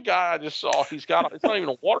 There's a guy I just saw. It's not even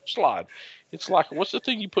a water slide. It's like, what's the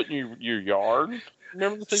thing you put in your yard?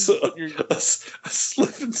 Remember the thing you put in your yard? A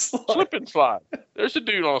slip and slide. Slip and slide. There's a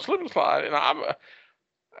dude on a slip and slide,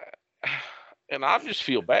 and I just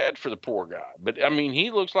feel bad for the poor guy. But I mean,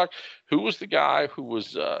 he looks like, who was the guy who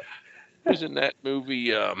was in that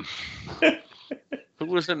movie? Who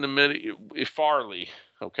was in the middle? Farley.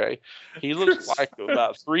 Okay, he looks like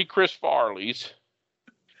about 3 Chris Farleys,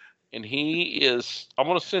 and he is. I'm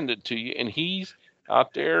gonna send it to you. And he's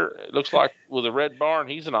out there. It looks like with a red barn.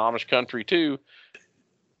 He's in Amish country too,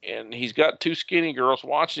 and he's got 2 skinny girls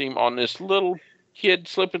watching him on this little kid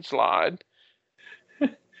slip and slide.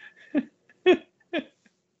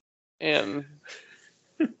 And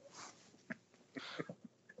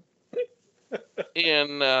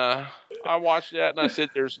I watched that and I said,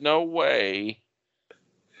 "There's no way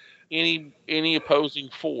any opposing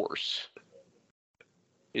force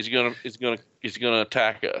is gonna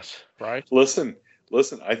attack us, right?" Listen.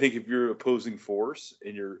 I think if you're opposing force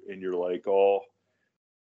and you're like all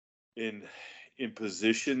in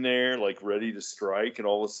position there, like ready to strike, and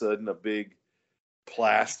all of a sudden a big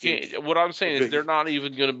plastic. What I'm saying is they're not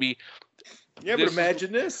even going to be. Yeah, but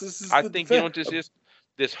imagine this. This is. I think you know what this is.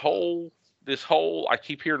 This whole. I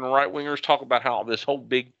keep hearing the right wingers talk about how this whole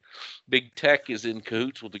big tech is in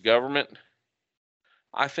cahoots with the government.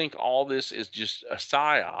 I think all this is just a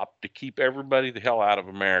psyop to keep everybody the hell out of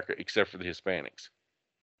America except for the Hispanics,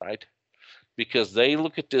 right? Because they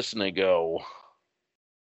look at this and they go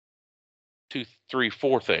 2, 3,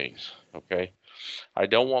 4 things. Okay, I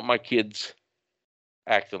don't want my kids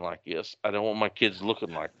acting like this. I don't want my kids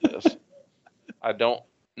looking like this. I don't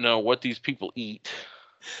know what these people eat.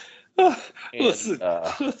 And, listen.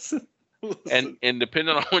 And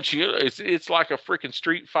depending on what it's like a freaking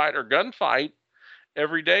street fight or gunfight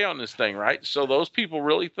every day on this thing, right? So those people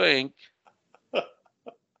really think,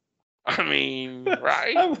 I mean,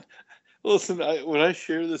 right? Listen, when I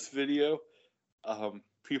share this video,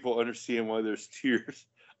 people understand why there's tears.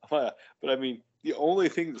 But I mean, the only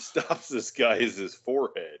thing that stops this guy is his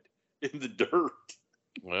forehead in the dirt.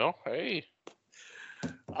 Well, hey.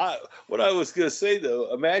 What I was going to say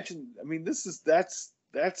though, imagine. I mean, that's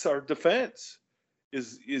our defense.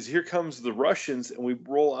 Is here comes the Russians, and we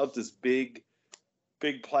roll out this big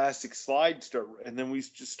plastic slide, and then we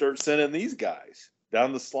just start sending these guys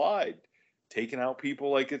down the slide, taking out people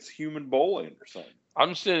like it's human bowling or something.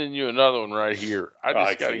 I'm sending you another one right here. I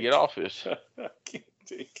just got to get off this. I can't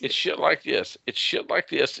take it. It's shit like this.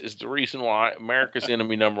 Is the reason why America's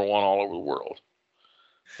enemy number 1 all over the world.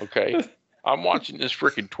 Okay. I'm watching this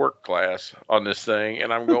freaking twerk class on this thing,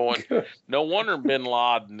 and I'm going, no wonder Bin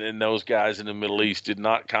Laden and those guys in the Middle East did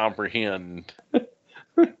not comprehend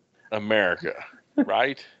America,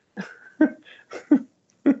 right?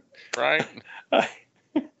 Right?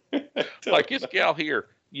 Like this gal here,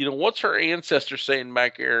 you know, what's her ancestor saying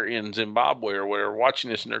back there in Zimbabwe or whatever, watching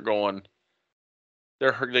this, and they're going,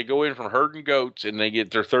 they go in from herding goats, and they get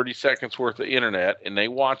their 30 seconds worth of internet, and they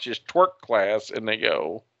watch this twerk class, and they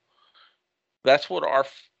go, That's what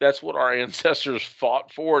our ancestors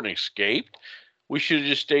fought for and escaped. We should have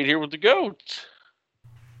just stayed here with the goats.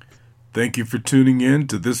 Thank you for tuning in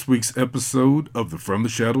to this week's episode of the From the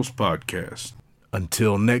Shadows podcast.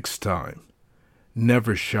 Until next time,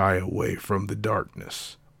 never shy away from the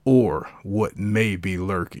darkness or what may be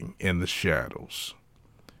lurking in the shadows.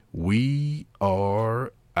 We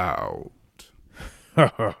are out.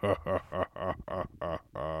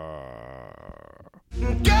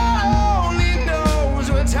 God only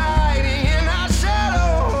knows what's hiding in our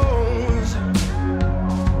shadows.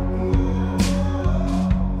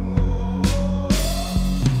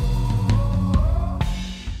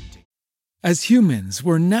 As humans,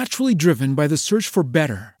 we're naturally driven by the search for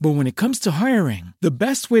better. But when it comes to hiring, the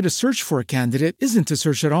best way to search for a candidate isn't to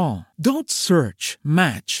search at all. Don't search,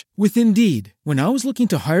 match with Indeed. When I was looking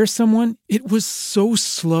to hire someone, it was so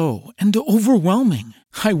slow and overwhelming.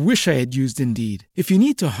 I wish I had used Indeed. If you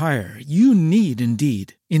need to hire, you need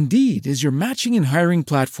Indeed. Indeed is your matching and hiring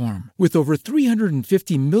platform with over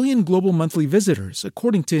 350 million global monthly visitors,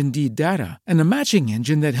 according to Indeed data, and a matching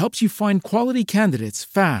engine that helps you find quality candidates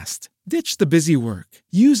fast. Ditch the busy work.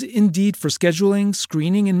 Use Indeed for scheduling,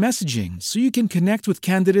 screening, and messaging so you can connect with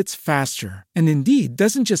candidates faster. And Indeed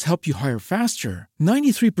doesn't just help you hire faster.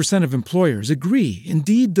 93% of employers agree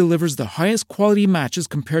Indeed delivers the highest quality matches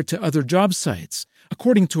compared to other job sites,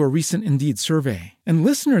 according to a recent Indeed survey. And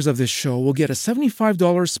listeners of this show will get a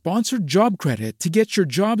 $75 sponsored job credit to get your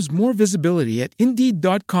jobs more visibility at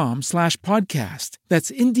Indeed.com/podcast. That's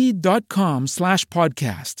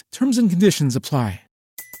Indeed.com/podcast. Terms and conditions apply.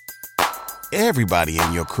 Everybody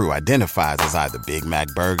in your crew identifies as either Big Mac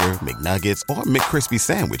Burger, McNuggets, or McCrispy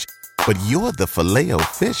Sandwich. But you're the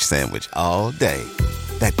Filet-O-Fish Sandwich all day.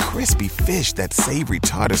 That crispy fish, that savory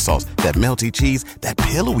tartar sauce, that melty cheese, that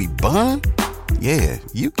pillowy bun. Yeah,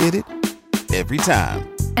 you get it. Every time.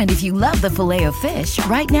 And if you love the Filet-O-Fish,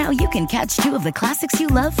 right now you can catch two of the classics you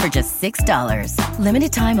love for just $6.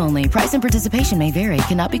 Limited time only. Price and participation may vary.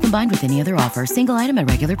 Cannot be combined with any other offer. Single item at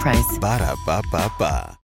regular price. Ba-da-ba-ba-ba.